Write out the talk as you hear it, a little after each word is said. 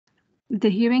The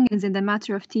hearing is in the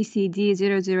matter of TCD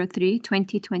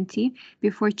 003-2020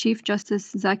 before Chief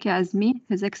Justice Zaki Azmi,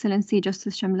 His Excellency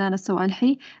Justice Shamlan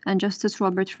Sawalehi, and Justice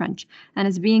Robert French, and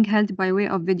is being held by way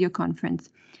of video conference.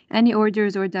 Any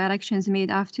orders or directions made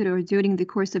after or during the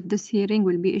course of this hearing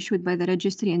will be issued by the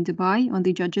registry in Dubai on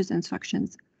the judge's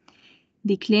instructions.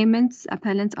 The claimants,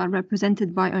 appellants, are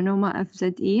represented by Onoma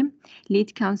FZE.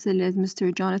 Lead counsel is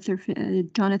Mr.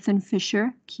 Jonathan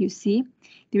Fisher, QC.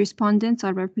 The respondents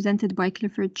are represented by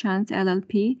Clifford Chance,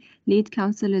 LLP. Lead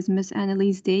counsel is Ms.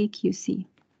 Annalise Day, QC.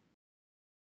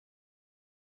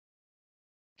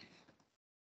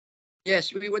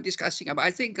 Yes, we were discussing about.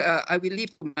 I think I will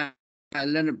leave my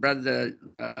learned brother,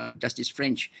 Justice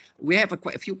French. We have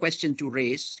quite a few questions to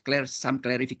raise, some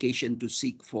clarification to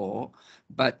seek for,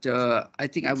 but I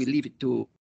think I will leave it to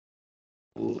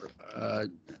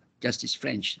Justice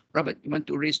French. Robert, you want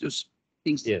to raise those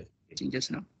things? Yeah.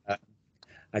 Just now.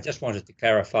 I just wanted to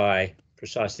clarify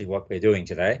precisely what we're doing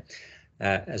today.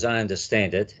 As I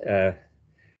understand it,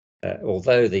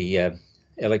 although the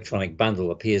electronic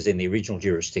bundle appears in the original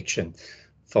jurisdiction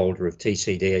folder of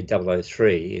TCD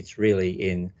 003, it's really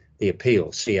in the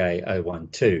appeal, CA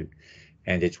 012,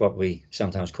 and it's what we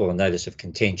sometimes call a notice of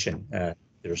contention, the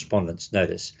respondent's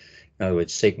notice. In other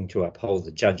words, seeking to uphold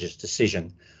the judge's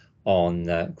decision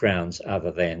on grounds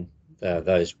other than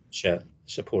those which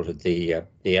supported the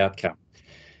outcome.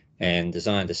 And as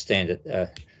I understand it,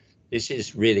 this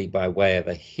is really by way of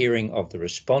a hearing of the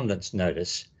respondent's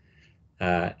notice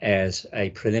as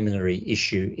a preliminary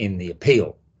issue in the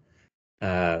appeal.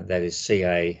 That is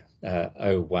CA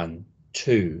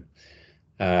 012.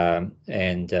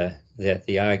 And that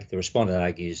the respondent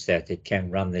argues that it can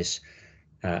run this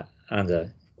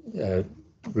under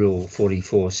Rule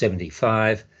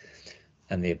 4475,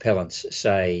 and the appellants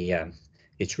say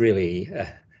it's really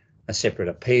a separate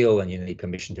appeal and you need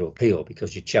permission to appeal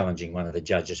because you're challenging one of the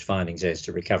judge's findings as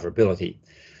to recoverability.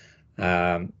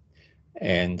 And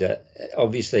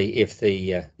obviously, if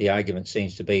the argument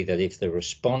seems to be that if the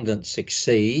respondent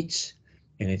succeeds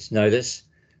in its notice,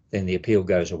 then the appeal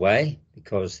goes away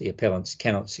because the appellants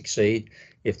cannot succeed.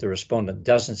 If the respondent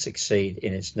doesn't succeed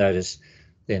in its notice,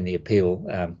 then the appeal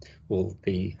will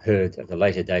be heard at a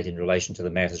later date in relation to the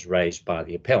matters raised by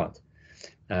the appellant.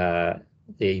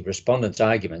 The respondent's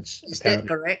arguments. Is that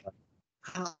correct?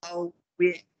 How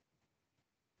we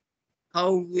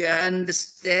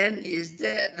understand is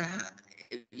that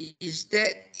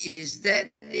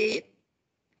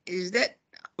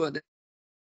for the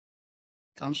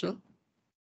counsel?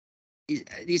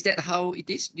 Is that how it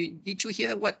is? Did you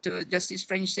hear what Justice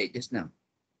French said just now?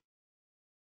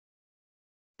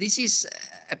 This is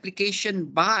application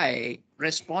by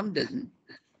respondent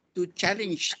to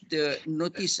challenge the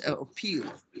notice of appeal,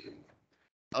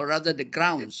 or rather the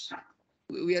grounds.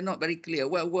 We are not very clear.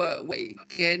 Wait,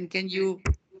 can you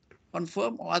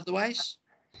confirm or otherwise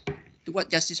to what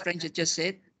Justice French just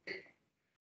said?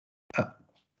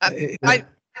 If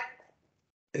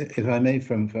I may,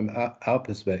 from our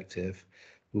perspective,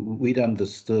 we'd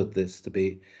understood this to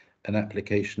be an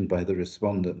application by the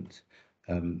respondent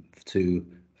to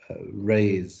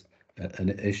raise an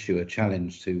issue, a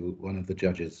challenge to one of the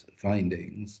judge's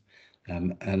findings,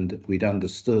 and we'd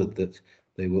understood that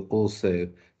they were also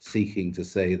seeking to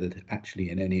say that actually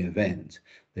in any event,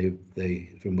 they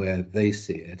from where they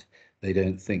see it, they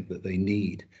don't think that they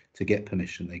need to get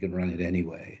permission, they can run it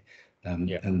anyway.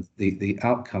 And the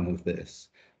outcome of this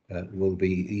will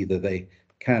be either they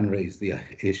can raise the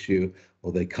issue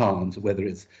or they can't, whether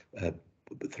it's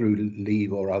through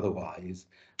leave or otherwise.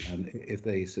 If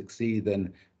they succeed,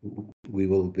 then we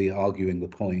will be arguing the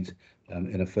point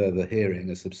in a further hearing,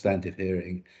 a substantive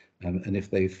hearing, and if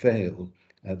they fail,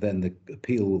 then the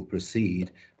appeal will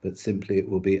proceed, but simply it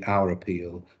will be our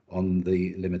appeal on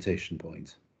the limitation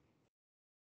point.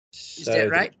 Is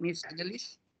that right, Ms.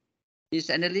 Annalise?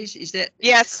 Ms. Annalise, is that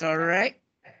yes correct?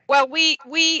 Well, we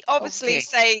obviously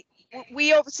say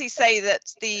that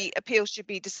the appeal should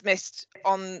be dismissed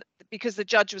because the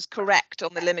judge was correct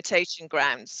on the limitation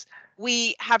grounds.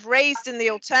 We have raised in the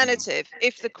alternative,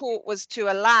 if the court was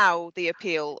to allow the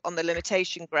appeal on the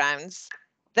limitation grounds,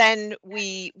 then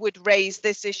we would raise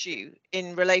this issue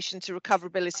in relation to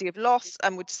recoverability of loss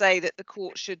and would say that the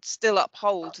court should still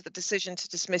uphold the decision to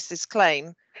dismiss this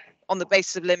claim on the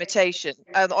basis of limitation,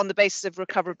 on the basis of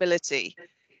recoverability.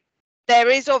 There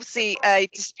is obviously a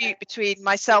dispute between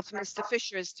myself and Mr.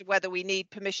 Fisher as to whether we need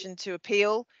permission to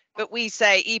appeal, but we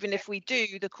say even if we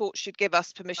do, the court should give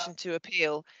us permission to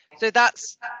appeal. So that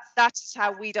is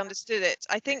how we'd understood it.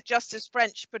 I think Justice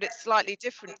French put it slightly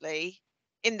differently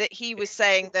in that he was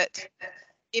saying that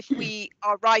if we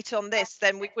are right on this,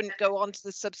 then we wouldn't go on to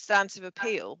the substantive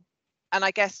appeal. and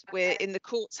I guess we're in the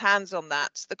court's hands on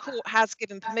that. The court has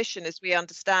given permission, as we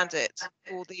understand it,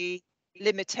 for the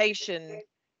limitation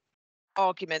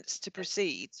arguments to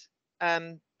proceed.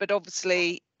 But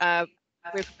obviously, we're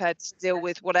prepared to deal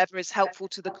with whatever is helpful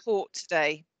to the court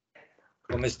today.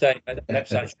 Well, Ms. Day,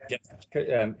 perhaps I should just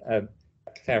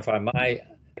clarify my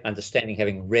understanding,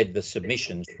 having read the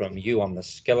submissions from you on the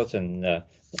skeleton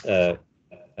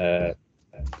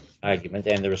argument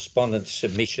and the respondent's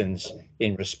submissions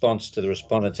in response to the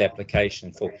respondent's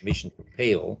application for permission to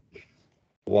appeal,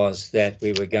 was that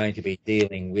we were going to be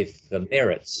dealing with the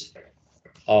merits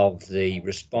of the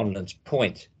respondent's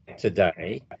point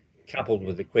today, coupled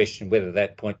with the question whether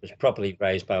that point was properly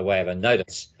raised by way of a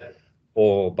notice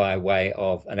or by way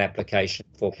of an application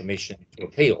for permission to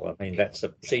appeal. I mean, that's a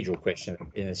procedural question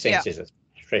in a sense, is a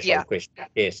threshold question,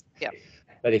 yes.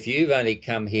 But if you've only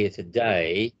come here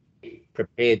today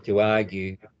prepared to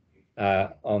argue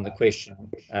on the question,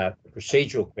 the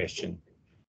procedural question,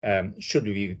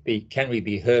 can we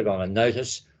be heard on a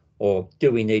notice, or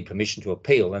do we need permission to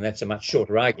appeal? And that's a much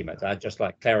shorter argument. I'd just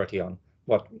like clarity on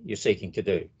what you're seeking to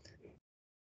do.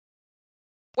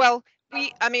 Well,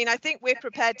 I think we're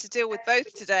prepared to deal with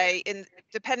both today,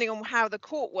 depending on how the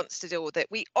court wants to deal with it.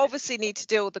 We obviously need to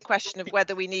deal with the question of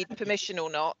whether we need permission or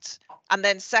not, and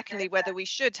then secondly, whether we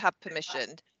should have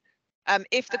permission.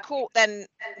 If the court then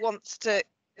wants to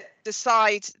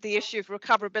decide the issue of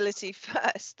recoverability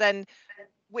first, then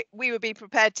we would be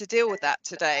prepared to deal with that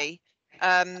today.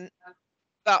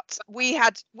 But we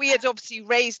had obviously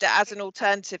raised it as an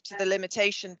alternative to the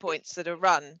limitation points that are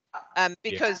run,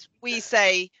 because we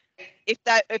say if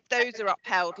those are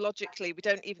upheld, logically we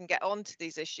don't even get on to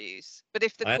these issues. But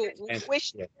if the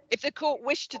court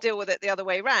wished to deal with it the other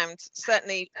way around,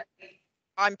 certainly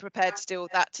I'm prepared to deal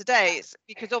with that today. It's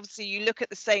because obviously you look at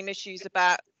the same issues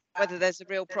about whether there's a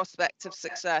real prospect of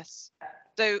success.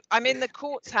 So I'm in the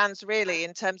court's hands really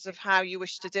in terms of how you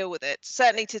wish to deal with it.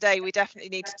 Certainly today we definitely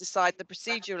need to decide the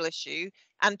procedural issue,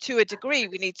 and to a degree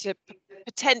we need to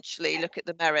potentially look at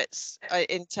the merits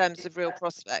in terms of real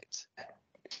prospect.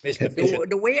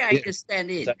 The way I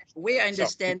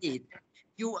understand it,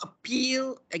 you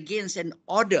appeal against an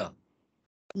order,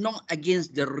 not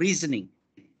against the reasoning.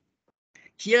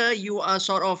 Here you are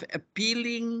sort of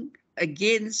appealing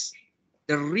against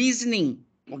the reasoning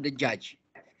of the judge.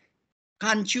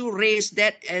 Can't you raise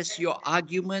that as your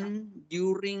argument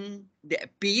during the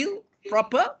appeal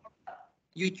proper?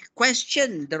 You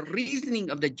question the reasoning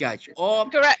of the judge, or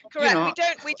correct. You know,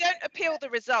 we don't appeal the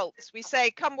results. We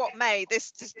say, come what may,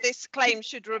 this claim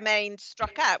should remain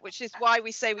struck out, which is why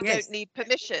we say we don't need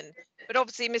permission. But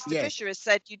obviously, Mr. Fisher has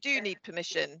said you do need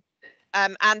permission,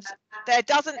 and there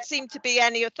doesn't seem to be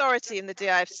any authority in the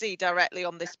DIFC directly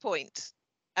on this point.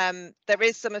 There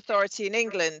is some authority in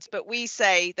England, but we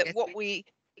say that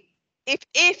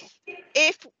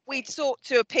if we'd sought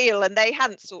to appeal and they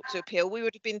hadn't sought to appeal, we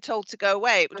would have been told to go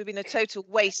away. It would have been a total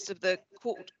waste of the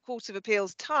Court of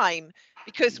Appeal's time,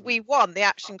 because we won, the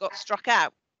action got struck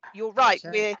out. You're right,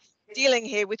 we're dealing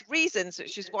here with reasons,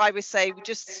 which is why we say we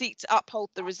just seek to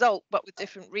uphold the result, but with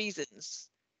different reasons.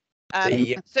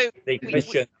 Normally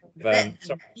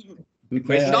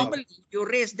you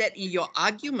raise that in your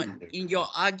argument.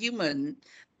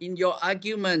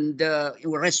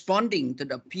 Responding to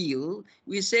the appeal,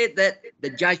 we said that the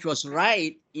judge was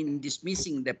right in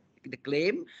dismissing the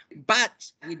claim,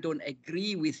 but we don't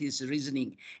agree with his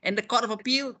reasoning. And the Court of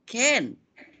Appeal can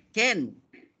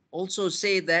also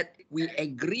say that we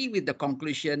agree with the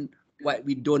conclusion, but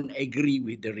we don't agree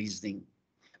with the reasoning.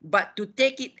 But to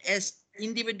take it as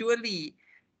individually,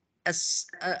 as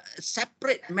a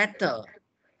separate matter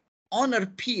on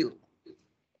appeal,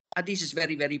 this is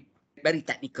very, very, very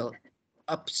technical.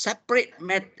 A separate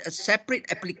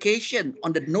application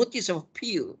on the notice of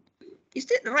appeal, is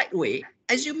that the right way?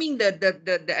 Assuming that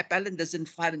the appellant doesn't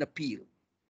file an appeal,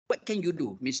 what can you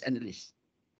do, Ms. Annalise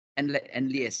and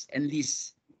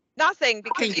Liz? Nothing,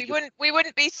 because we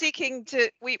wouldn't be seeking to.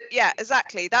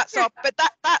 Exactly. That's our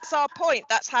point.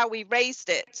 That's how we raised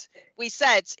it. We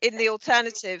said in the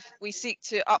alternative we seek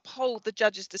to uphold the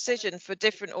judge's decision for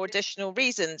different or additional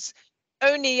reasons,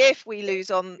 only if we lose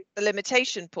on the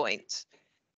limitation point.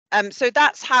 So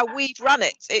that's how we've run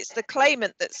it. It's the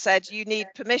claimant that said you need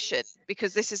permission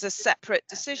because this is a separate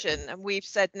decision, and we've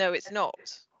said no, it's not.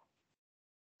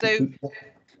 So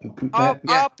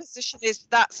our position is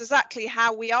that's exactly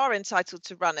how we are entitled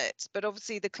to run it. But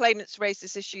obviously the claimants raised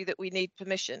this issue that we need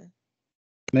permission.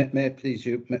 May I please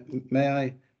you? May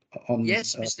I, on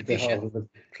Mr. behalf Fisher, of the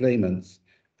claimants,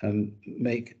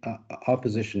 make our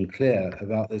position clear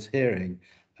about this hearing?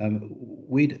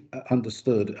 We'd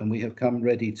understood, and we have come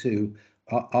ready to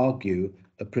argue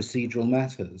procedural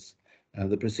matters.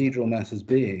 The procedural matters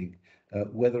being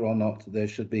whether or not there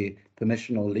should be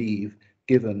permission or leave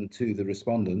given to the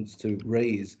respondents to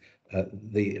raise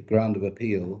the ground of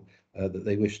appeal that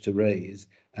they wish to raise,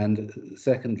 and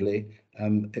secondly,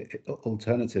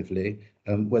 alternatively,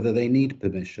 whether they need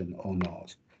permission or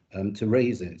not to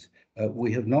raise it.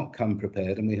 We have not come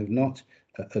prepared, and we have not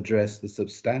addressed the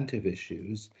substantive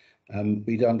issues.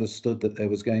 We'd understood that there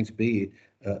was going to be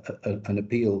an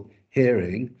appeal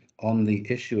hearing on the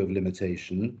issue of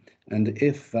limitation, and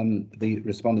if the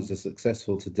respondents are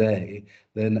successful today,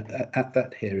 then at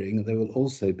that hearing there will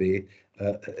also be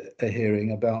a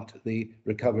hearing about the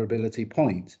recoverability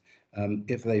point.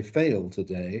 If they fail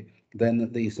today,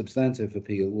 then the substantive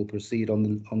appeal will proceed on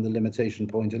the limitation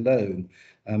point alone.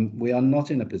 We are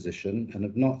not in a position and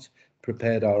have not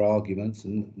prepared our arguments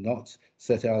and not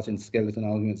set out in skeleton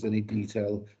arguments any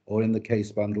detail, or in the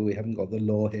case bundle, we haven't got the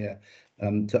law here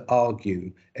to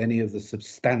argue any of the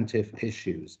substantive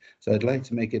issues. So I'd like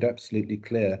to make it absolutely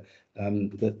clear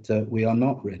that we are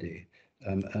not ready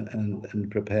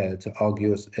and prepared to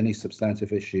argue any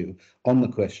substantive issue on the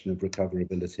question of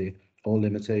recoverability or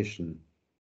limitation.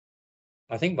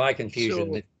 I think my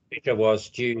confusion was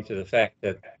due to the fact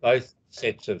that both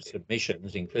sets of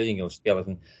submissions, including your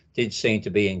skeleton, did seem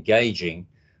to be engaging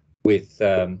with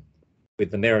the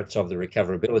merits of the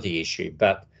recoverability issue.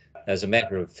 But as a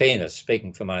matter of fairness,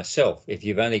 speaking for myself, if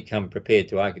you've only come prepared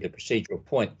to argue the procedural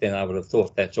point, then I would have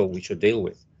thought that's all we should deal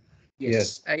with.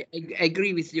 Yes, I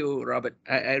agree with you, Robert.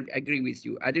 I agree with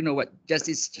you. I don't know what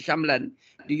Justice Shamlan,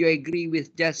 do you agree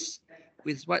with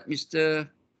what Mr.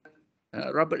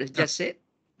 Robert has just said?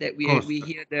 That we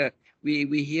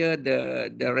hear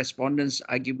the respondents'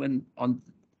 argument on,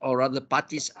 or rather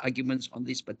parties' arguments on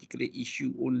this particular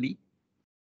issue only.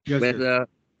 Yes,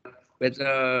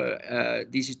 whether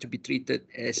this is to be treated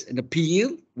as an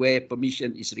appeal where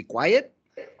permission is required,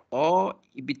 or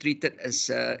it be treated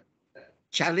as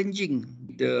challenging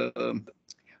the,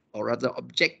 or rather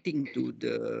objecting to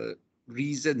the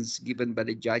reasons given by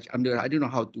the judge. I don't know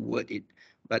how to word it,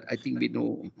 but I think we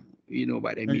know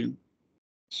what I mean.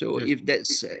 So if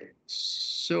that's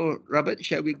so, Robert,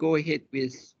 shall we go ahead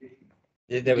with?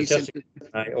 There was just,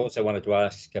 I also wanted to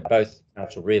ask both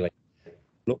counsel, really,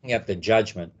 looking at the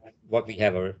judgment, what we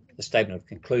have are a statement of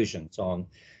conclusions on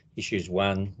issues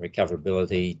 1,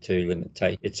 recoverability, 2,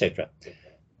 limitation, etc.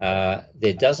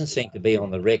 There doesn't seem to be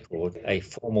on the record a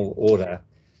formal order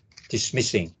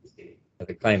dismissing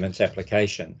the claimant's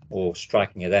application or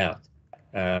striking it out.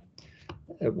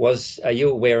 Are you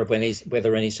aware of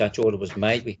whether any such order was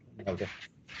made? We can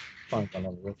find one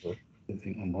on the record. I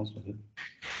think one was it?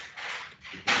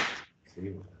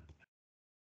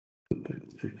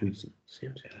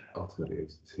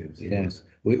 Yes,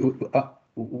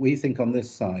 we think on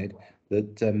this side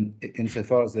that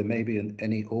insofar as there may be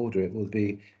any order, it will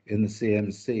be in the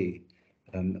CMC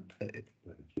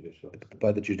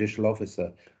by the judicial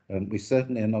officer. We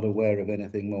certainly are not aware of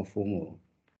anything more formal.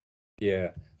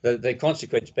 Yeah, the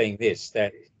consequence being this,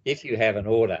 that if you have an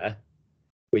order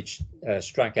which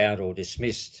struck out or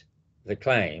dismissed the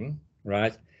claim,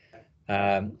 right,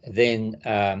 then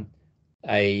an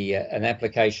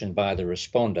application by the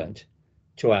respondent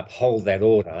to uphold that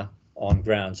order on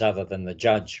grounds other than the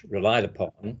judge relied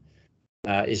upon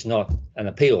is not an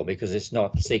appeal, because it's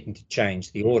not seeking to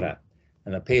change the order.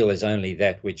 An appeal is only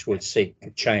that which would seek to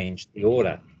change the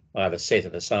order, either set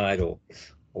it aside or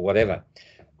whatever.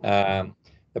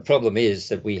 The problem is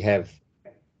that we have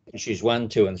issues 1,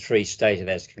 2, and 3 stated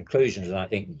as conclusions, and I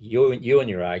think you and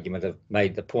your argument have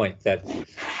made the point that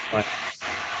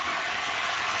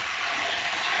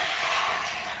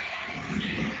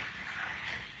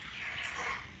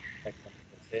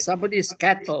somebody's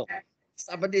kettle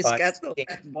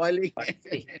boiling.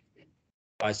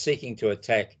 By seeking to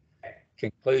attack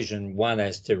conclusion 1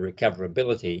 as to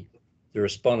recoverability, the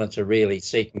respondents are really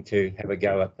seeking to have a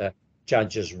go at the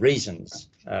judge's reasons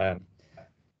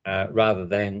rather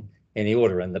than any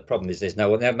order. And the problem is there's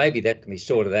no, now maybe that can be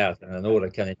sorted out and an order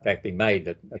can in fact be made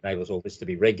that enables all this to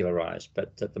be regularized.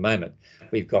 But at the moment,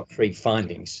 we've got 3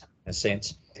 findings, in a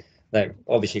sense, that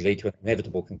obviously lead to an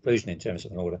inevitable conclusion in terms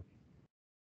of an order.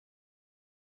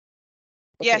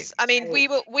 Yes, I mean, we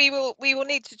will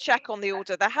need to check on the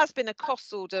order. There has been a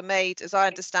cost order made, as I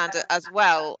understand it, as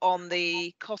well, on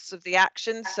the costs of the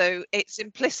action. So it's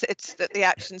implicit that the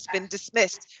action's been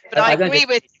dismissed. But I agree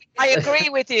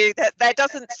with you that there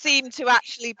doesn't seem to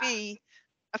actually be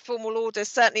a formal order,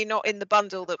 certainly not in the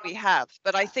bundle that we have.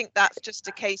 But I think that's just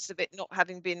a case of it not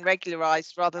having been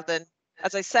regularized, rather than,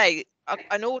 as I say,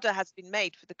 an order has been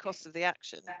made for the cost of the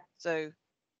action. So.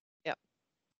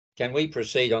 can we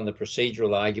proceed on the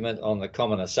procedural argument on the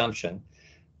common assumption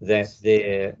that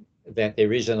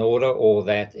there is an order, or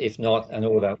that if not, an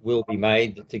order will be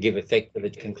made to give effect to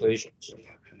its conclusions?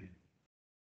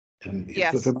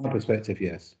 Yes. From our perspective,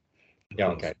 yes. Yeah,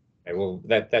 okay. Well,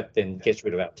 that then gets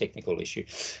rid of our technical issue.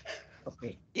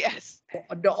 Okay. Yes.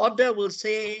 The order will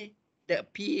say the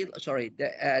appeal, sorry,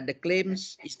 the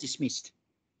claims is dismissed.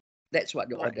 That's what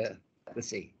the order will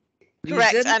say.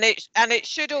 Correct, Reason? and it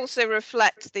should also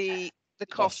reflect the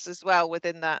costs as well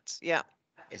within that. Yeah.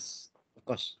 Yes, of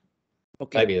course.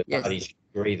 Okay. Maybe the yes. parties should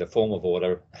agree the form of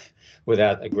order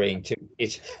without agreeing to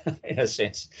it, in a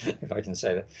sense, if I can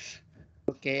say that.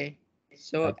 Okay.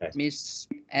 So, Okay. Miss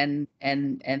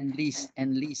Annalise,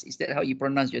 is that how you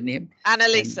pronounce your name?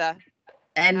 Annalisa.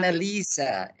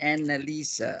 Annalisa.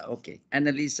 Okay,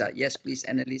 Annalisa. Yes, please,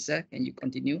 Annalisa. Can you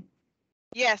continue?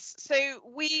 Yes. So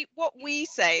what we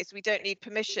say is we don't need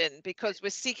permission because we're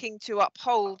seeking to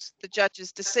uphold the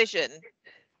judge's decision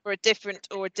for a different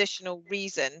or additional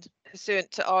reason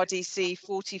pursuant to RDC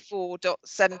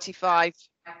 44.75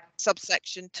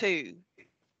 subsection 2.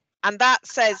 And that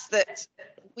says that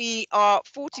we are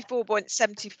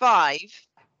 44.75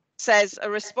 says a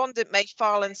respondent may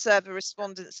file and serve a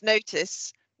respondent's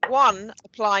notice, 1,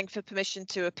 applying for permission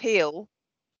to appeal,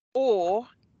 or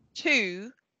 2,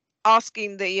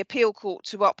 asking the appeal court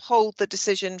to uphold the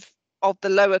decision of the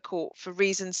lower court for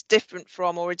reasons different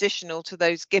from or additional to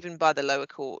those given by the lower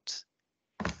court.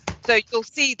 So you'll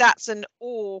see that's an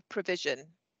or provision.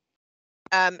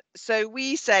 So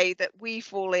we say that we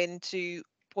fall into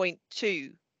point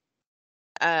 2,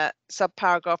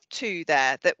 subparagraph 2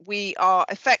 there, that we are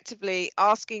effectively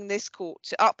asking this court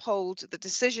to uphold the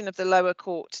decision of the lower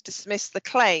court to dismiss the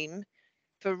claim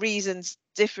for reasons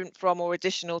different from or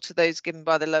additional to those given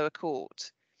by the lower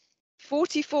court.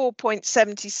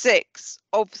 44.76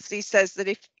 obviously says that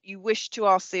if you wish to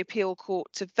ask the appeal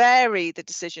court to vary the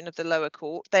decision of the lower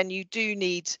court, then you do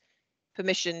need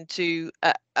permission to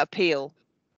appeal.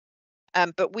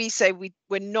 But we say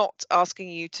we're not asking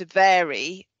you to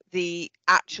vary the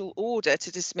actual order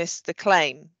to dismiss the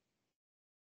claim.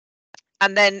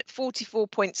 And then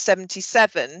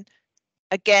 44.77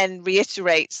 again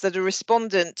reiterates that a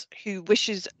respondent who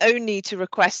wishes only to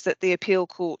request that the appeal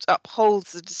court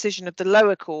upholds the decision of the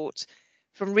lower court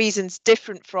from reasons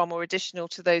different from or additional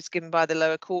to those given by the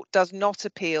lower court does not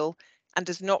appeal and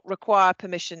does not require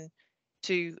permission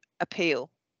to appeal.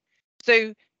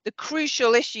 So the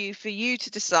crucial issue for you to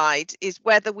decide is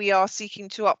whether we are seeking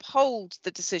to uphold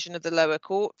the decision of the lower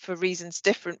court for reasons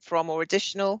different from or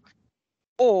additional,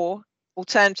 or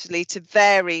alternatively to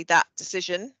vary that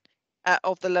decision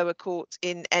of the lower court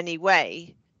in any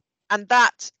way. And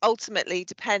that ultimately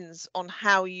depends on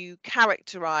how you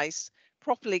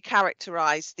properly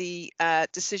characterize the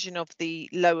decision of the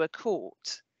lower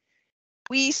court.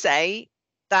 We say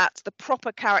that the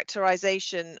proper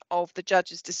characterization of the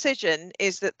judge's decision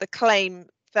is that the claim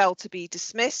fell to be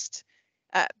dismissed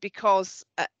because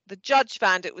the judge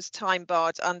found it was time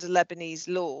barred under Lebanese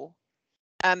law.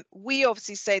 We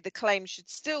obviously say the claim should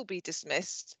still be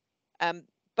dismissed,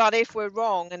 but if we're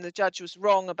wrong and the judge was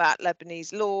wrong about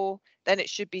Lebanese law, then it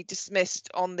should be dismissed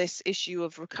on this issue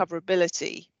of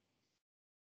recoverability.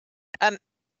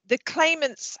 The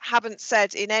claimants haven't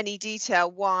said in any detail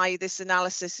why this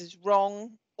analysis is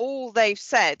wrong. All they've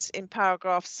said in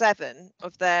paragraph 7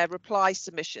 of their reply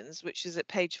submissions, which is at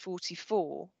page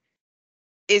 44,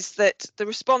 is that the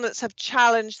respondents have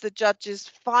challenged the judge's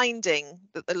finding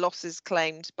that the losses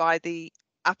claimed by the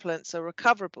appellants are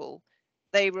recoverable.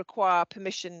 They require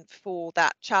permission for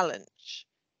that challenge.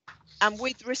 And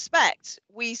with respect,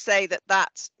 we say that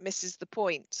that misses the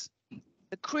point.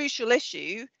 The crucial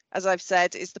issue, as I've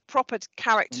said, is the proper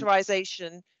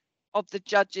characterization of the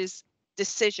judge's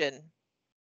decision.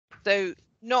 So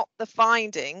not the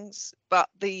findings, but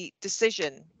the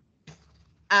decision.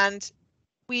 And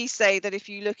we say that if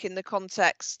you look in the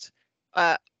context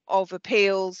of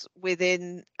appeals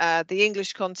within the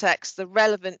English context, the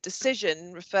relevant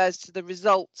decision refers to the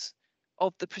result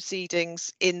of the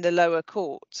proceedings in the lower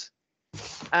court.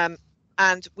 And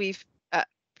we've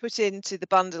put into the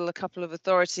bundle a couple of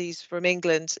authorities from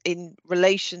England in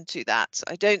relation to that.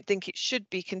 I don't think it should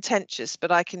be contentious,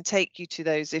 but I can take you to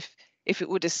those if it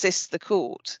would assist the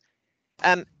court.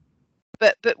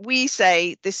 But we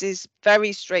say this is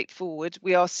very straightforward.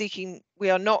 We are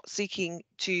not seeking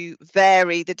to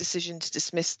vary the decision to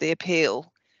dismiss the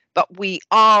appeal, but we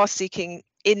are seeking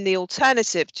in the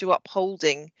alternative to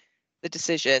upholding the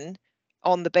decision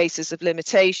on the basis of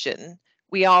limitation.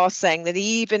 We are saying that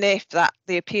even if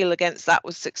the appeal against that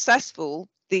was successful,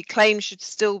 the claim should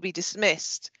still be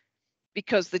dismissed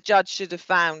because the judge should have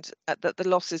found that the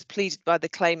losses pleaded by the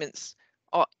claimants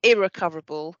are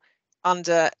irrecoverable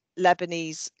under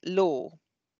Lebanese law.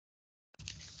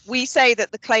 We say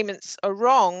that the claimants are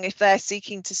wrong if they're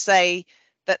seeking to say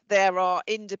that there are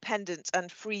independent and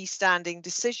freestanding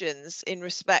decisions in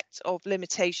respect of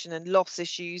limitation and loss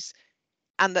issues,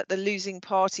 and that the losing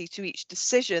party to each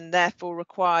decision therefore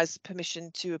requires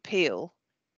permission to appeal.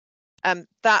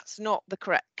 That's not the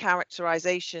correct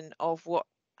characterization of what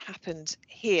happened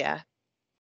here.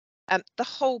 The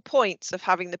whole point of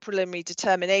having the preliminary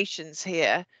determinations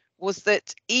here was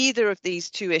that either of these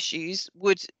two issues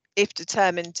would, if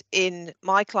determined in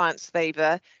my client's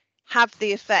favour, have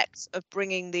the effect of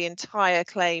bringing the entire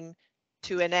claim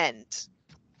to an end.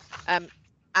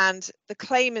 And the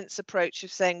claimant's approach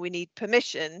of saying we need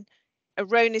permission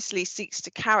erroneously seeks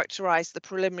to characterise the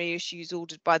preliminary issues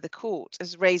ordered by the court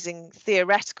as raising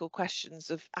theoretical questions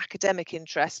of academic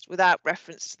interest without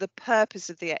reference to the purpose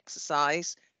of the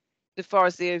exercise as far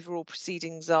as the overall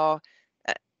proceedings are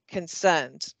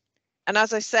concerned. And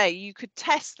as I say, you could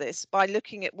test this by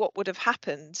looking at what would have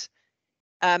happened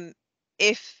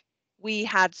if we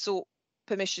had sought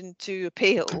permission to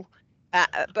appeal,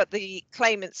 but the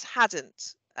claimants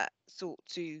hadn't sought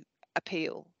to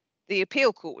appeal. The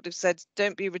appeal court would have said,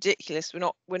 "Don't be ridiculous.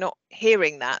 We're not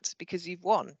hearing that because you've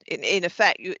won." In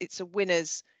effect, it's a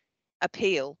winner's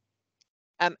appeal.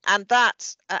 And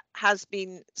that has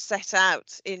been set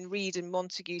out in Reed and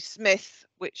Montague Smith,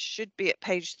 which should be at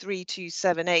page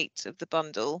 3278 of the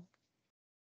bundle.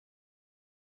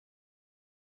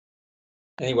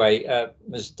 Anyway,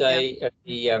 Ms. Day,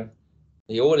 the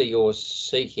order you're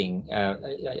seeking,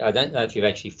 I don't know if you've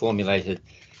actually formulated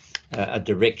a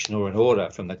direction or an order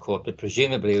from the court, but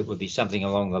presumably it would be something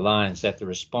along the lines that the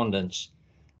respondent's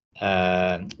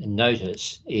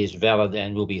notice is valid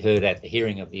and will be heard at the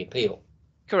hearing of the appeal.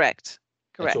 Correct.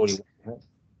 Correct.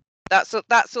 That's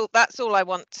all I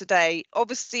want today.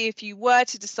 Obviously, if you were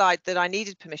to decide that I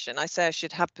needed permission, I say I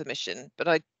should have permission,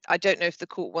 but I don't know if the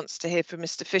court wants to hear from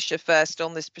Mr. Fisher first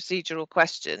on this procedural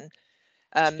question.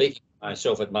 Speaking for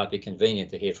myself, it might be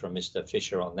convenient to hear from Mr.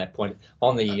 Fisher on that point.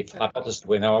 On the hypothesis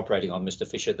we're now operating on, Mr.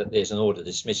 Fisher, that there's an order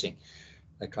dismissing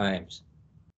the claims.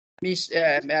 Miss,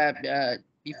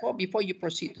 before you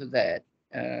proceed to that,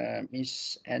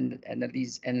 Miss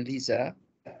Annalisa,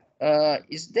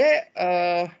 is there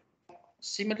a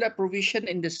similar provision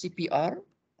in the CPR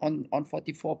on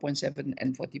 44.7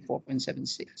 and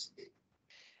 44.76?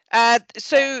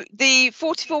 So the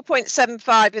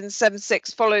 44.75 and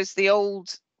 76 follows the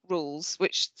old rules,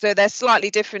 so they're slightly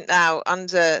different now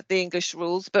under the English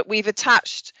rules, but we've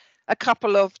attached a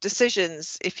couple of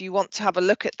decisions if you want to have a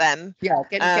look at them. Yeah,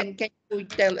 can you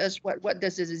tell us what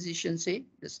does the decision say?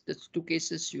 The two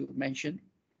cases you mentioned.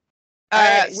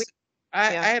 I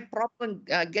have problem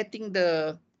getting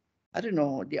the, I don't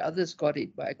know, the others got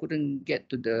it, but I couldn't get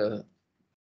to the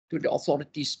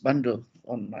authorities bundle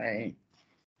on my.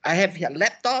 I have a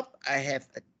laptop, I have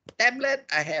a tablet,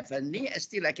 I have a knee,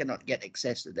 still I cannot get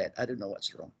access to that. I don't know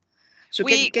what's wrong. So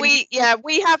we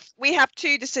have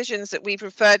two decisions that we've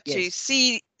referred to,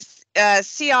 CIE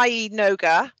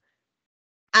Noga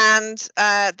and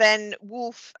then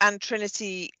Wolf and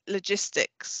Trinity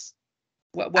Logistics.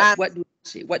 What do they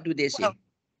say? What do they say? Well,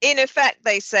 in effect,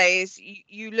 they say is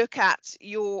you look at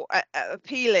your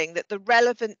appealing that the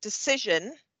relevant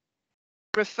decision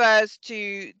refers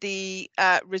to the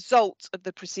result of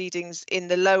the proceedings in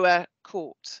the lower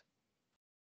court.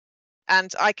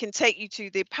 And I can take you to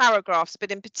the paragraphs,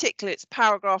 but in particular, it's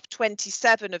paragraph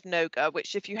 27 of NOGA,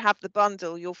 which if you have the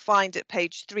bundle, you'll find at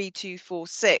page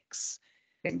 3246.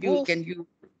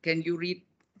 Can you read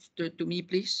to me,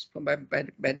 please, for my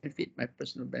benefit, my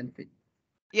personal benefit?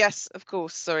 Yes, of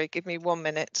course. Sorry, give me 1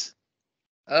 minute.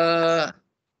 Maita,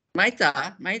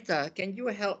 can you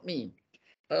help me?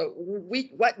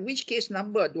 Which case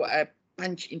number do I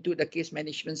punch into the case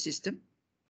management system?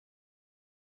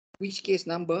 Which case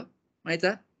number,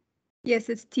 Maita? Yes,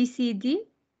 it's TCD.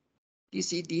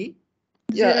 TCD?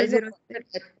 Yeah, I know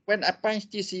when I punch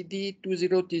TCD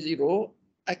 2020,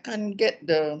 I can't get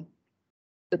the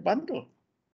bundle.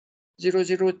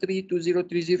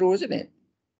 0032030, isn't it?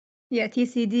 Yeah,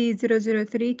 TCD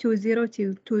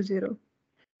 0032020.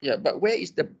 Yeah, but where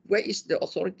is the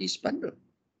authorities bundle?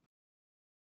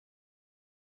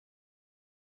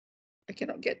 I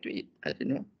cannot get to it. I don't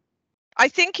know. I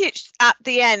think it's at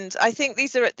the end. I think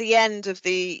these are at the end of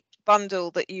the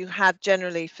bundle that you had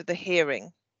generally for the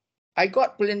hearing. I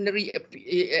got plenary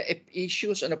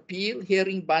issues on appeal,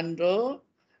 hearing bundle,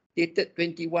 dated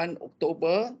 21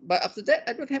 October. But after that,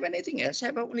 I don't have anything else. I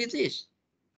have only this.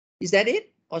 Is that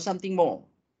it or something more?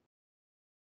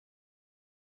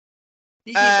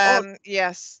 This is all.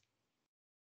 Yes.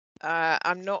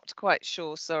 I'm not quite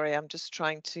sure. Sorry, I'm just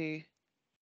trying to.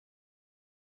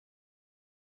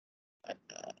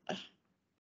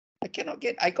 I cannot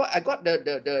get. I got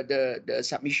the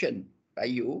submission by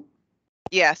you.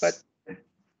 Yes. But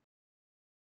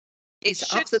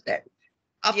it's after that.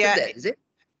 After that, is it?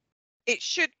 It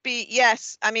should be,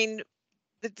 yes. I mean,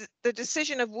 the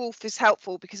decision of Wolf is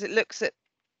helpful because it looks at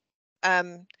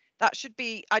that should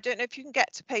be, I don't know if you can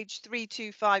get to page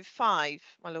 3255,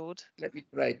 my lord. Let me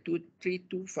try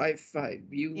 3255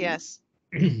 view. Yes.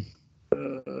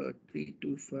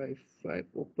 3255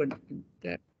 open in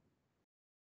tab.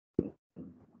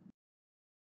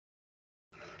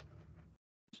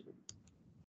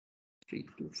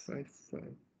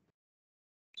 3255.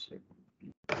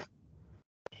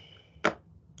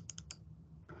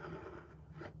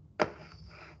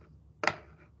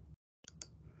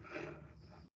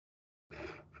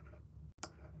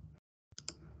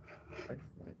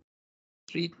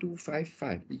 Three two five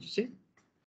five. Did you say?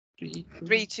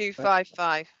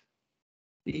 3255.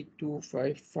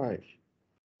 3255.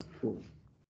 Oh,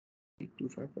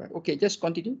 3255. Okay, just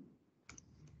continue.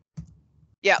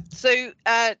 Yeah, so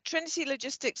Trinity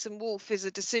Logistics and Wolf is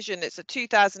a decision. It's a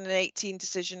 2018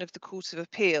 decision of the Court of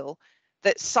Appeal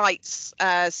that cites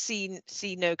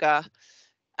C-Noga,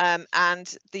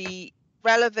 and the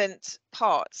relevant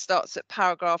part starts at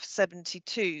paragraph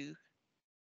 72.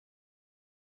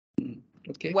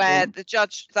 Okay, where the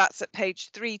judge, that's at page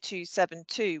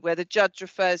 3272, where the judge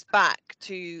refers back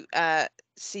to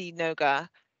C-Noga,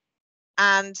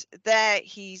 and there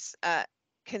he's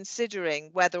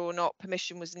considering whether or not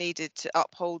permission was needed to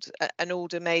uphold an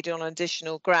order made on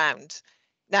additional ground.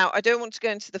 Now, I don't want to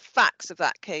go into the facts of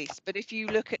that case, but if you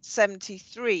look at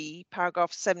 73,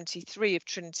 paragraph 73 of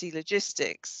Trinity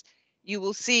Logistics, you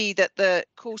will see that the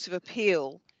Court of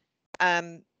Appeal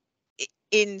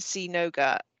in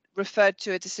C-Noga referred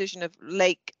to a decision of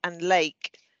Lake and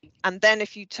Lake. And then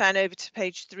if you turn over to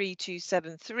page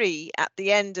 3273, at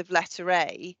the end of letter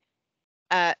A,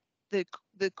 the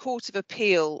Court of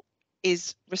Appeal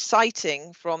is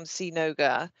reciting from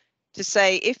C-Noga to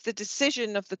say if the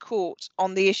decision of the court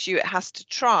on the issue it has to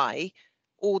try,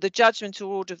 or the judgment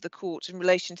or order of the court in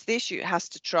relation to the issue it has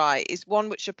to try, is one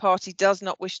which a party does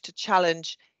not wish to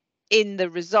challenge in the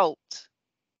result,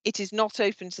 it is not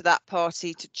open to that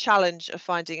party to challenge a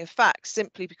finding of fact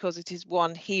simply because it is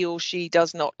one he or she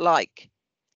does not like.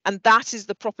 And that is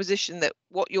the proposition, that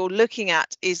what you're looking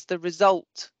at is the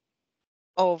result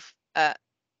of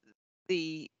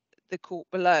the court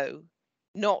below,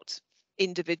 not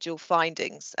individual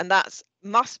findings. And that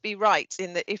must be right,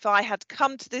 in that if I had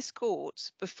come to this court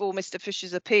before Mr.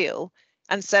 Fisher's appeal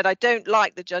and said, I don't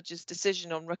like the judge's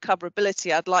decision on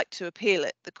recoverability, I'd like to appeal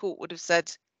it, the court would have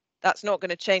said, that's not going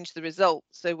to change the result,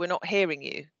 so we're not hearing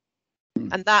you.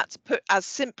 And that, put as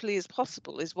simply as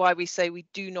possible, is why we say we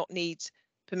do not need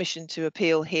permission to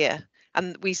appeal here.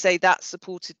 And we say that's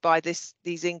supported by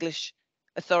these English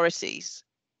authorities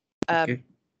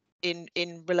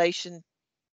in relation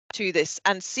to this.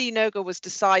 And C-Noga was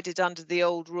decided under the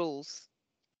old rules.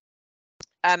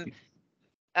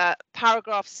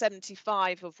 Paragraph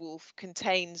 75 of Wolf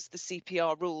contains the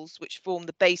CPR rules, which form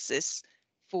the basis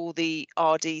for the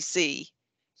RDC.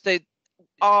 So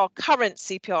our current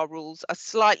CPR rules are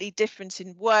slightly different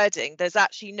in wording. There's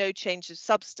actually no change of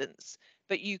substance,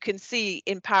 but you can see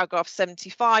in paragraph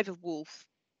 75 of Wolf,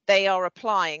 they are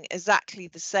applying exactly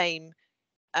the same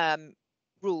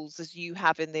rules as you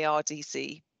have in the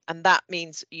RDC. And that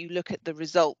means you look at the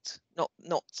result,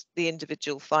 not the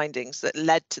individual findings that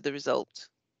led to the result.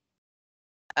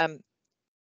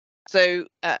 So,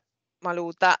 my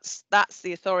lord, that's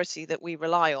the authority that we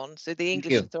rely on. So the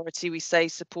English authority, we say,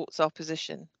 supports our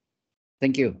position.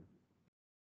 Thank you.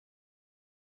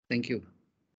 Thank you.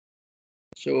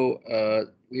 So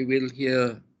we will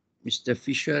hear Mr.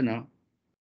 Fisher now.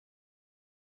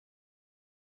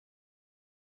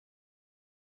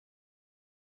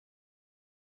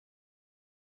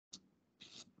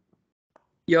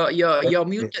 You're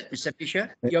muted, Mr.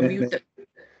 Fisher. You're muted.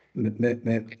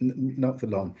 Not for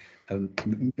long.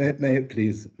 May it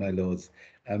please, my lords.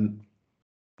 And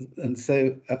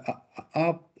so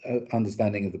our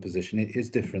understanding of the position is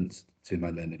different to my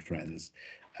learned friends.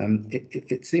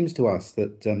 It seems to us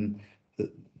that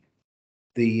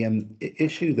the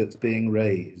issue that's being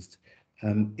raised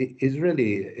is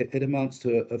really, it amounts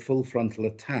to a full frontal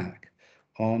attack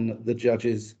on the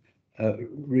judge's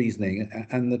reasoning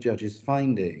and the judge's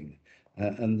finding,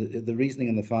 and the reasoning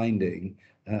and the finding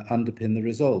underpin the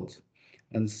result.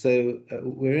 And so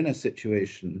we're in a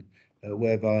situation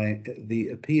whereby the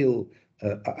appeal,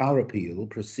 our appeal,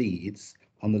 proceeds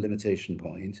on the limitation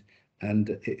point,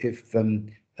 and if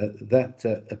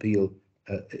that appeal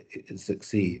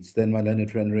succeeds, then my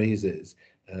learned friend raises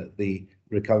the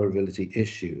recoverability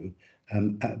issue.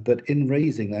 But in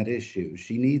raising that issue,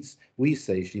 we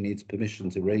say she needs permission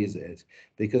to raise it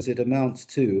because it amounts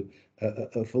to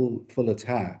a full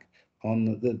attack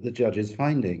on the judge's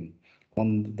finding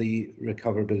on the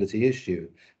recoverability issue.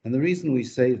 And the reason we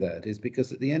say that is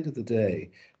because at the end of the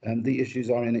day, the issues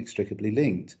are inextricably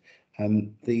linked.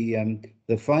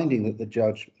 The finding that the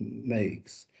judge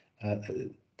makes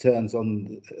turns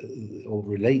on or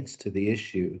relates to the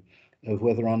issue of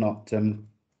whether or not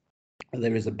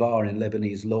there is a bar in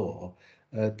Lebanese law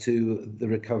to the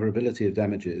recoverability of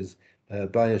damages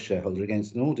by a shareholder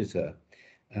against an auditor.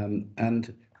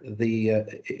 And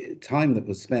the time that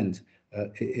was spent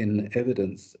in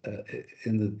evidence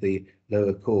in the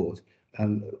lower court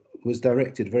was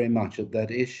directed very much at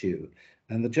that issue.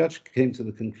 And the judge came to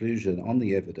the conclusion on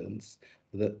the evidence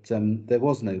that there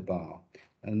was no bar.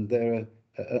 And there are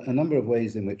a number of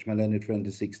ways in which my learned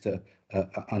friend seeks to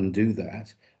undo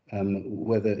that,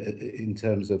 whether in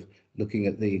terms of looking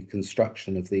at the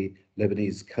construction of the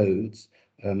Lebanese codes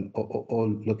or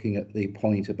looking at the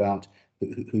point about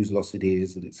whose loss it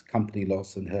is, and it's company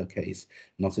loss in her case,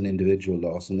 not an individual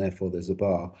loss, and therefore there's a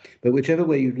bar. But whichever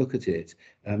way you look at it,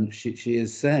 she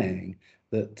is saying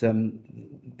that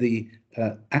the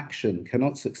action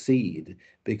cannot succeed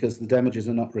because the damages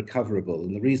are not recoverable.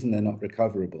 And the reason they're not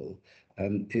recoverable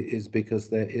is because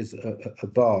there is a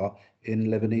bar in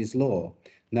Lebanese law.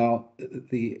 Now,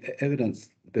 the evidence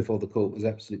before the court was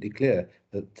absolutely clear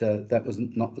that that was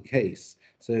not the case.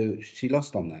 So she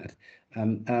lost on that.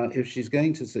 If she's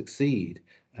going to succeed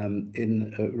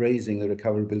in raising the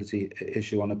recoverability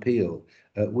issue on appeal,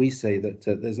 we say that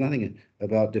there's nothing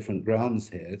about different grounds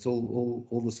here. It's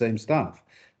all the same stuff.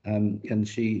 And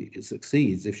she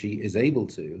succeeds if she is able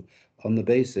to, on the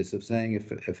basis of saying, if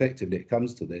effectively it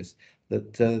comes to this,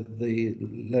 that the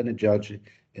learned judge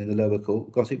in the lower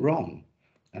court got it wrong.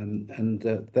 And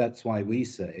that's why we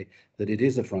say that it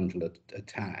is a frontal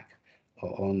attack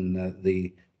on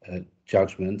the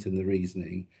judgment and the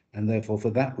reasoning, and therefore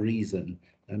for that reason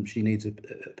she needs a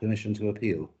permission to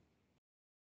appeal.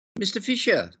 Mr.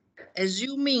 Fisher,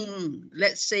 assuming,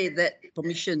 let's say that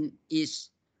permission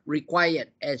is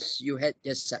required as you had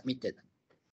just submitted,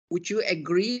 would you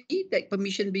agree that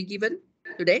permission be given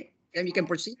today? Then we can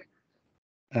proceed.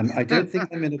 I don't think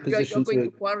I'm in a position to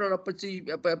quarrel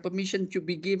permission to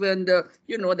be given the,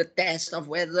 the test of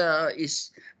whether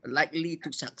is likely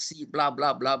to succeed, blah,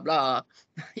 blah, blah, blah.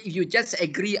 If you just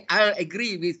agree, I'll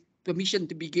agree with permission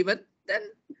to be given, then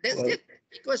that's it.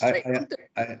 It goes straight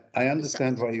I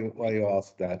understand why you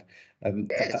asked that.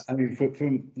 Yes. I mean,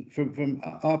 from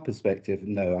our perspective,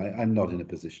 no, I'm not in a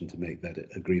position to make that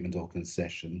agreement or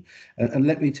concession. And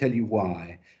let me tell you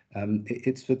why.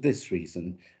 It's for this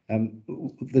reason.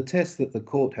 The test that the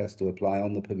court has to apply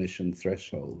on the permission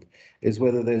threshold is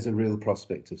whether there's a real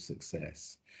prospect of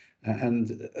success.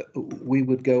 And we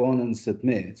would go on and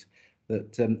submit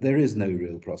that there is no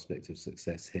real prospect of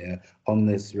success here on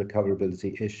this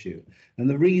recoverability issue. And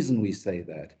the reason we say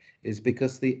that is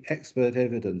because the expert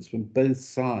evidence from both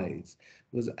sides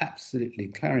was absolutely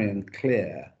clarion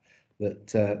clear that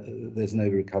there's no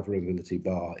recoverability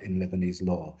bar in Lebanese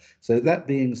law. So that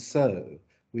being so,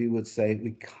 we would say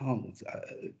we can't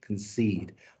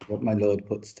concede what my lord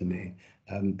puts to me,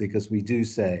 because we do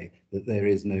say that there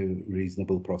is no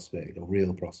reasonable prospect or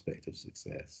real prospect of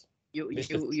success. You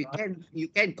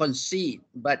can concede,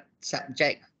 but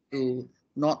subject to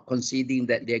not conceding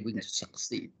that they're going to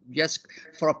succeed. Just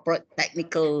for a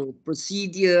technical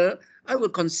procedure, I will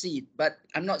concede, but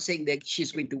I'm not saying that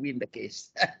she's going to win the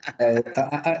case.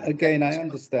 Again, I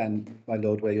understand, my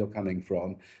lord, where you're coming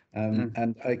from,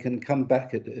 and I can come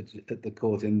back at the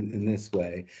court in this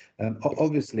way.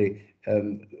 Obviously,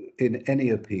 in any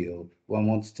appeal, one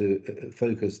wants to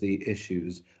focus the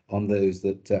issues on those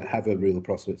that have a real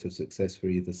prospect of success for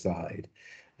either side.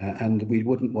 And we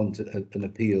wouldn't want an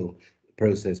appeal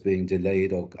process being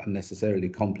delayed or unnecessarily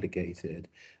complicated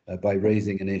by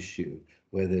raising an issue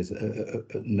where there's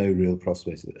no real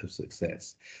prospect of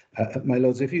success. My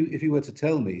lords, if you were to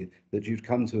tell me that you'd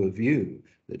come to a view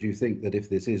that you think that if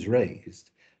this is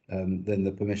raised, then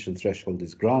the permission threshold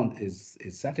is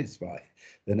satisfied,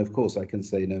 then of course I can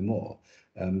say no more.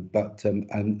 But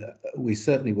we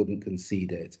certainly wouldn't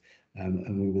concede it,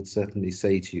 and we would certainly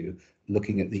say to you,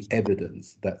 looking at the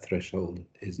evidence, that threshold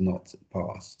is not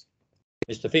passed.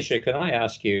 Mr. Fisher, can I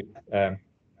ask you,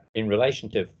 in relation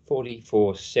to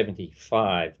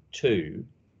 4475(2)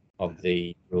 of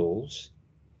the rules,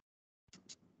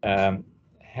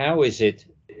 how is it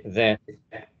that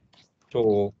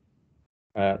all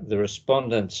the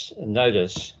respondent's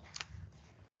notice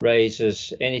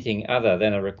raises anything other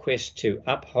than a request to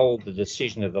uphold the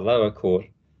decision of the lower court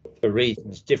for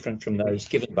reasons different from those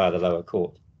given by the lower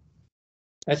court.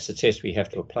 That's the test we have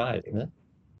to apply, isn't it?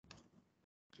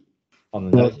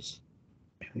 On the notice.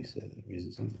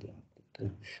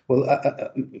 Well,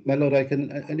 my lord, I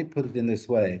can only put it in this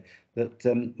way, that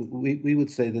we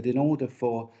would say that in order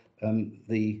for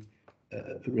the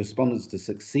respondents to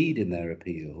succeed in their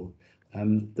appeal,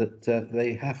 that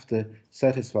they have to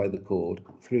satisfy the court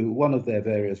through one of their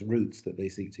various routes that they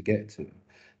seek to get to,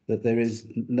 that there is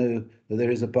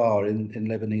a bar in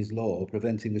Lebanese law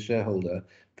preventing the shareholder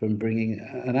from bringing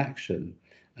an action.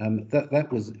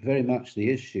 That was very much the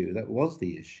issue. That was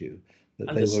the issue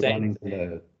that they were running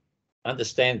below.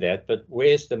 Understand that, but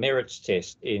where's the merits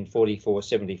test in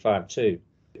 4475(2)?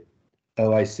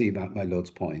 Oh, I see my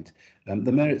lord's point.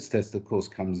 The merits test, of course,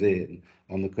 comes in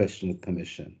on the question of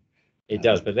permission. It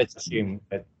does, but let's assume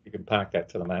that you can park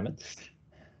that for the moment.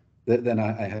 Then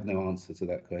I have no answer to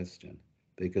that question,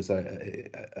 because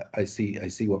I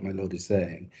see what my lord is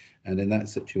saying, and in that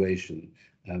situation,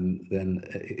 then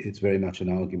it's very much an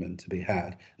argument to be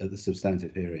had at the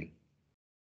substantive hearing.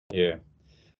 Yeah,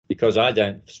 because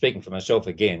speaking for myself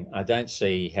again, I don't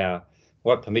see how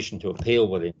what permission to appeal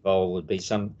would involve would be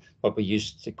what we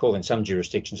used to call in some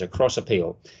jurisdictions a cross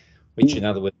appeal, which in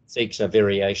other words seeks a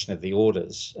variation of the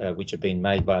orders which have been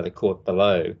made by the court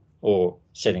below, or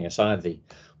setting aside the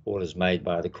orders made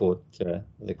by the court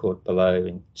below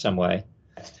in some way,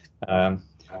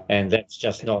 and that's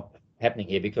just not happening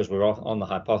here because we're on the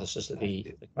hypothesis that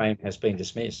the claim has been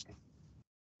dismissed.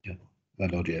 Yeah, my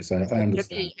lord, yes, I understand.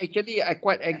 Actually, I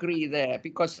quite agree there,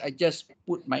 because I just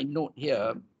put my note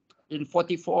here in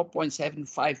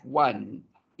 44.751.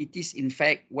 It is in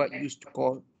fact what used to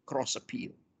call cross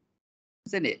appeal,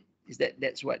 isn't it?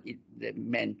 That's what it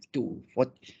meant to?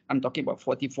 I'm talking about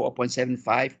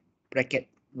 44.75 bracket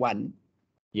 1.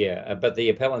 Yeah, but the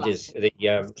appellant is the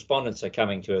respondents are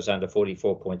coming to us under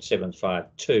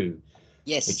 44.752.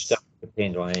 Yes, which doesn't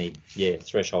depend on any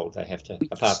threshold they have to, which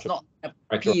apart is from not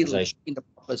appeal in the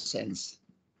proper sense.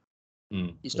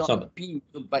 It's not appeal,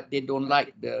 but they don't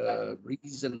like the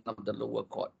reason of the lower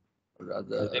court, or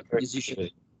rather decision.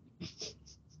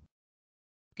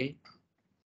 Okay,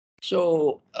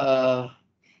 so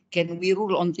can we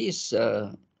rule on this,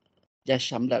 Judge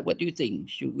Shamlan? What do you think?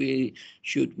 Should we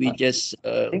just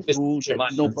rule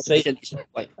that no permission is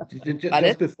required?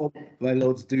 Just before my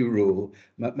lords do rule,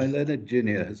 my learned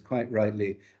junior has quite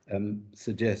rightly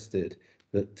suggested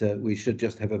that we should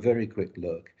just have a very quick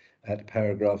look at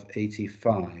paragraph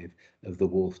 85 of the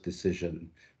Wolf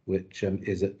decision, which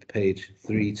is at page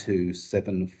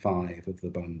 3275 of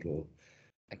the bundle.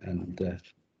 And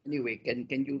anyway, can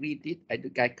you read it? I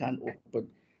can't open.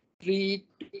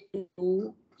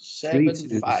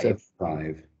 3275. I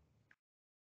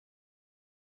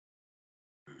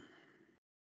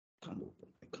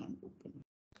can't open.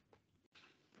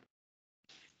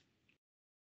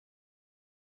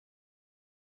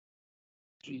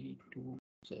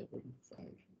 3275.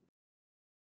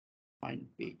 Find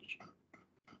page.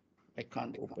 I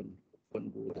can't open.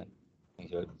 That.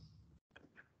 Good.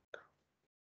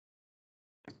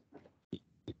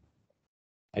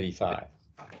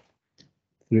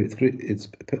 It's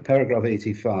paragraph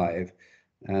 85,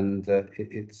 and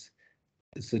it's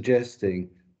suggesting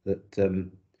that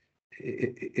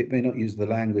it may not use the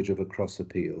language of a cross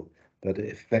appeal, but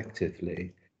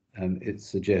effectively it's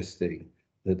suggesting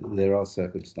that there are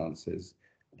circumstances,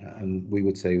 and we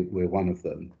would say we're one of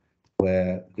them,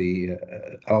 where the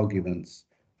arguments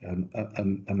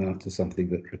amount to something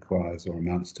that requires or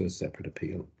amounts to a separate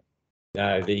appeal.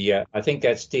 No, I think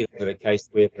that's dealing with a case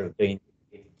where there have been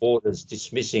orders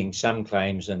dismissing some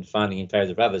claims and finding in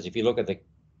favour of others. If you look at the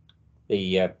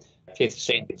fifth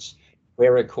sentence,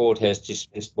 where a court has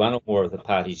dismissed one or more of the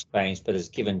parties' claims but has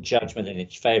given judgment in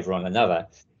its favour on another,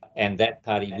 and that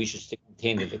party wishes to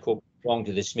contend that the court was wrong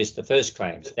to dismiss the first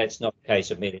claims, that's not a case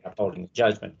of merely upholding the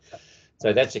judgment.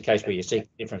 So that's a case where you seek a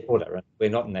different order, and we're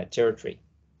not in that territory.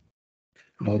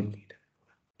 My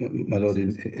lord,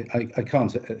 I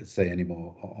can't say any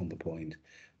more on the point.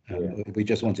 We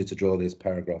just wanted to draw this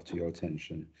paragraph to your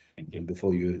attention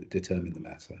before you determine the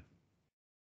matter.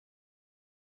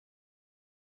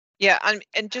 Yeah,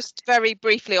 and just very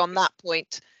briefly on that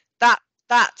point, that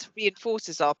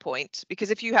reinforces our point,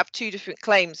 because if you have two different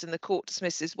claims and the court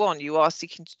dismisses one, you are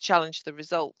seeking to challenge the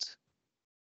result.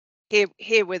 Here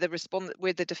we're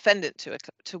the defendant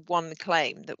to one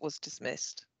claim that was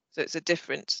dismissed. So it's a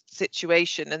different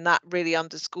situation, and that really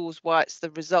underscores why it's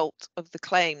the result of the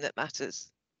claim that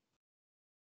matters.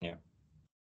 Yeah.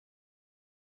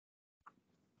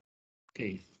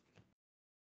 Okay.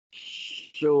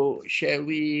 So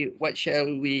what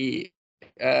shall we,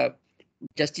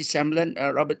 Justice Shamlan,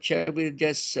 Robert, shall we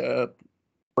just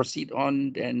proceed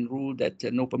on and rule that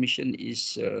no permission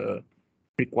is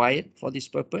required for this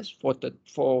purpose for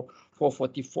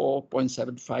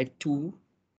 444.752?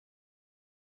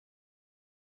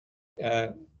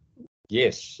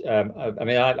 Yes, I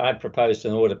mean, I proposed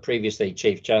an order previously,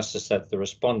 Chief Justice, that the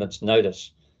respondent's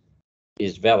notice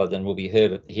is valid and will be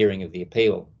heard at the hearing of the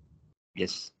appeal.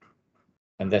 Yes.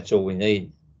 And that's all we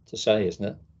need to say, isn't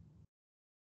it?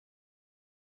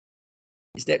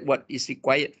 Is that what is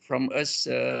required from us,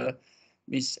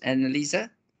 Ms. Annalisa?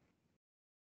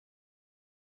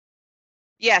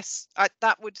 Yes, I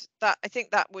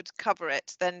think that would cover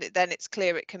it. Then it's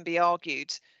clear it can be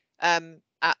argued at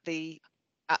the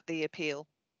appeal.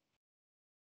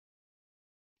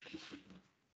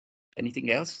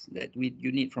 Anything else that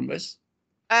you need from us?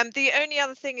 The only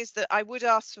other thing is that I would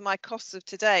ask for my costs of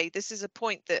today. This is a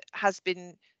point that has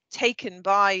been taken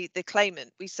by the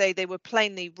claimant. We say they were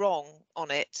plainly wrong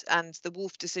on it, and the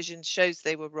Wolf decision shows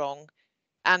they were wrong.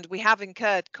 And we have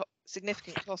incurred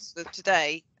significant costs of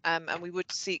today, and we would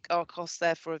seek our costs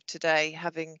therefore of today,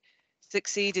 having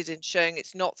succeeded in showing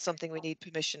it's not something we need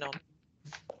permission on.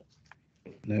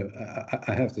 No,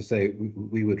 I have to say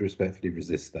we would respectfully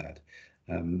resist that.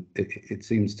 It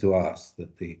seems to us that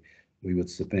we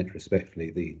would submit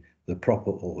respectfully the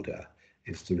proper order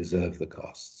is to reserve the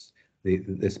costs.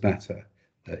 This matter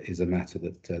is a matter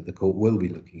that the court will be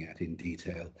looking at in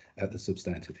detail at the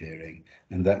substantive hearing,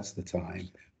 and that's the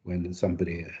time when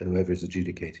somebody, whoever is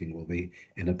adjudicating, will be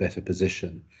in a better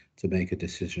position to make a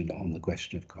decision on the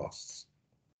question of costs.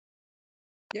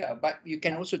 Yeah, but you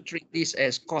can also treat this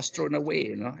as cost thrown away.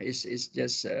 You know, it's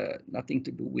just nothing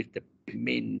to do with the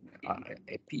main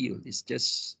appeal. This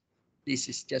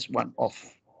is just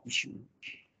one-off issue.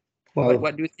 Well,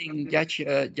 what do you think, judges?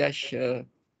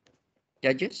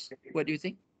 What do you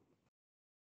think?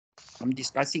 I'm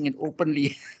discussing it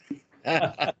openly.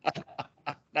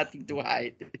 Nothing to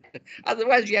hide.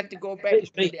 Otherwise, you have to go back.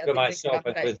 Speak for myself,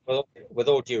 but with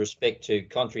all due respect to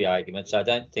contrary arguments, I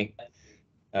don't think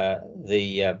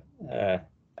the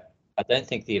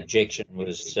objection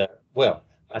was well.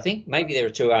 I think maybe there are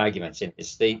two arguments in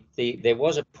this. There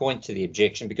was a point to the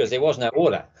objection because there was no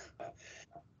order,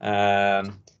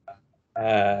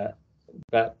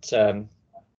 but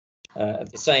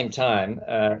at the same time,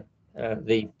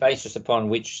 the basis upon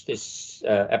which this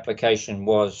application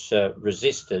was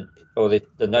resisted, or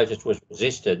the notice was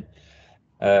resisted,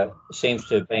 seems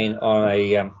to have been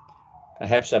on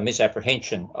perhaps a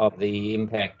misapprehension of the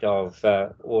impact of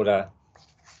Order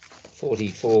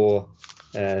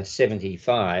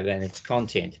 4475 and its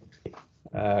content,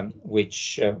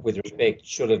 which, with respect,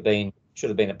 should have been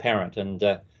apparent. And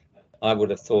I would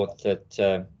have thought that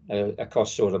a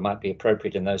cost order might be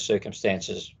appropriate in those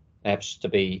circumstances, perhaps to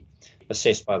be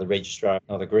assessed by the registrar if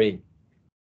not agreed.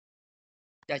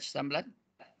 Judge Shamlan?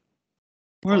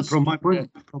 Well, from my point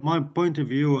of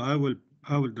view, I would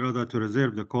rather to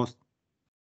reserve the cost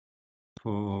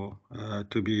for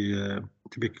to be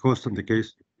cost on the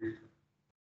case.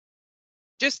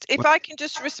 Just if I can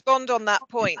just respond on that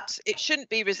point, it shouldn't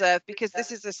be reserved because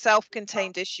this is a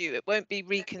self-contained issue. It won't be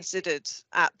reconsidered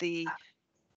at the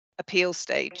appeal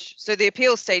stage. So the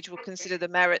appeal stage will consider the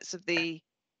merits of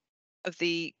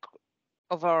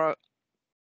our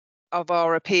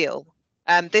appeal.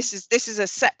 This is a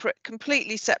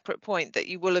completely separate point that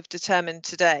you will have determined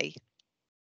today,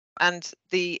 and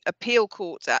the appeal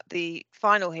court at the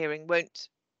final hearing won't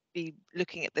be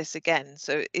looking at this again.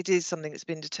 So it is something that's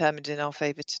been determined in our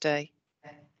favour today.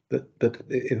 But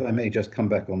if I may just come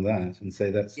back on that and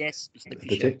say that's yes, Mr. a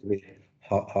particularly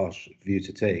harsh view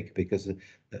to take, because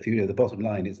the bottom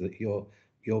line is that your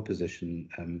position,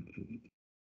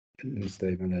 Mr.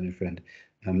 Lebanon friend,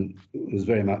 was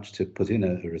very much to put in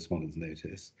a respondent's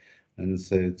notice, and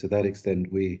so to that extent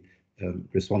we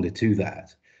responded to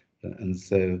that, and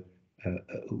so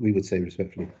we would say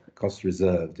respectfully, cost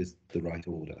reserved is the right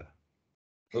order.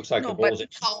 Looks like the ball's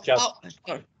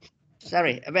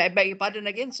sorry, I beg your pardon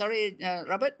again. Sorry,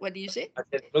 Robert, what do you say?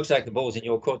 It looks like the ball's in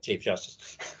your court, Chief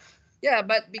Justice. Yeah,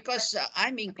 but because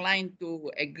I'm inclined to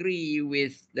agree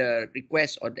with the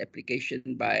request or the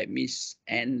application by Ms.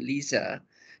 Annalisa,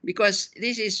 because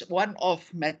this is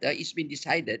one-off matter. It's been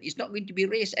decided. It's not going to be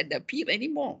raised at the appeal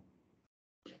anymore.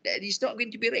 It's not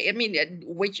going to be raised. I mean,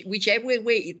 whichever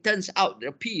way it turns out, the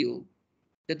appeal,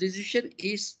 the decision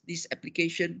is this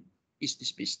application is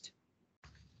dismissed.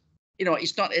 You know,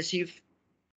 it's not as if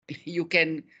you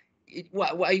can.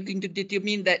 What are you going to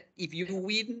determine that if you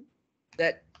win,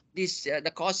 that this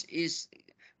the cost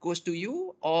goes to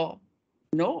you, or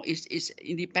No, it's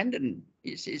independent.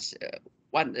 It's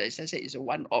one, as I say, it's a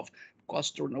one-off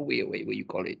cost thrown away, whatever you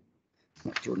call it.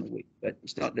 Not thrown away, but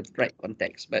it's not the right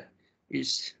context. But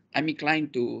I'm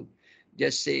inclined to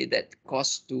just say that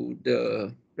cost to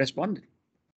the respondent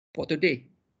for today.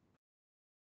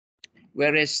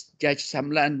 Whereas Judge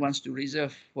Shamlan wants to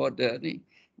reserve for the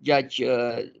Judge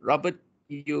Robert.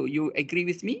 You agree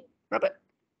with me, Robert,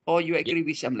 or you agree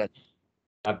with Shamlan?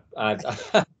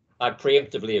 I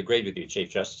preemptively agreed with you, Chief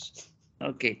Justice.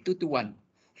 Okay, 2-1.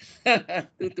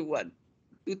 2-1.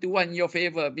 2-1 in your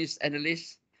favor, Miss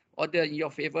Analyst. Order in your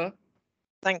favor.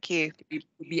 Thank you. To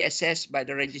be assessed by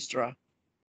the registrar.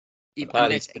 If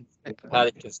Party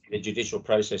to see the judicial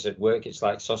process at work, it's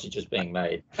like sausages being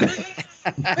made.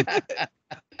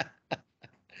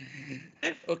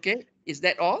 Okay, is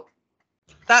that all?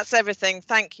 That's everything.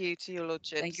 Thank you to your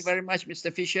lordships. Thank you very much,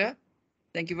 Mr. Fisher.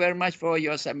 Thank you very much for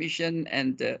your submission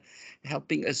and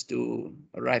helping us to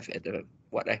arrive at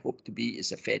what I hope to be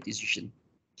is a fair decision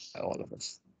by all of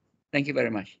us. Thank you very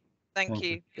much. Thank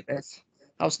you.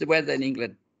 How's the weather in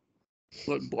England?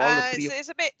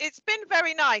 It's been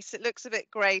very nice. It looks a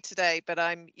bit grey today, but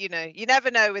you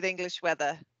never know with English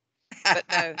weather. But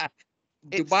no,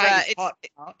 Dubai is hot.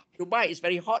 Dubai is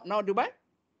very hot now. Dubai.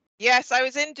 Yes, I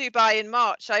was in Dubai in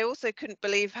March. I also couldn't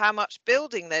believe how much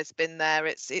building there's been there.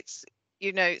 It's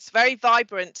very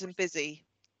vibrant and busy.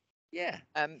 Yeah.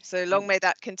 So long may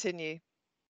that continue.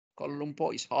 Kuala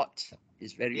Lumpur is hot.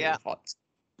 It's very hot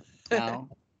now.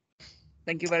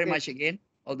 Thank you very much again.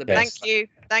 All the best. Thank you.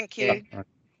 Thank you.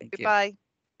 Thank Goodbye.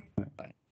 Bye.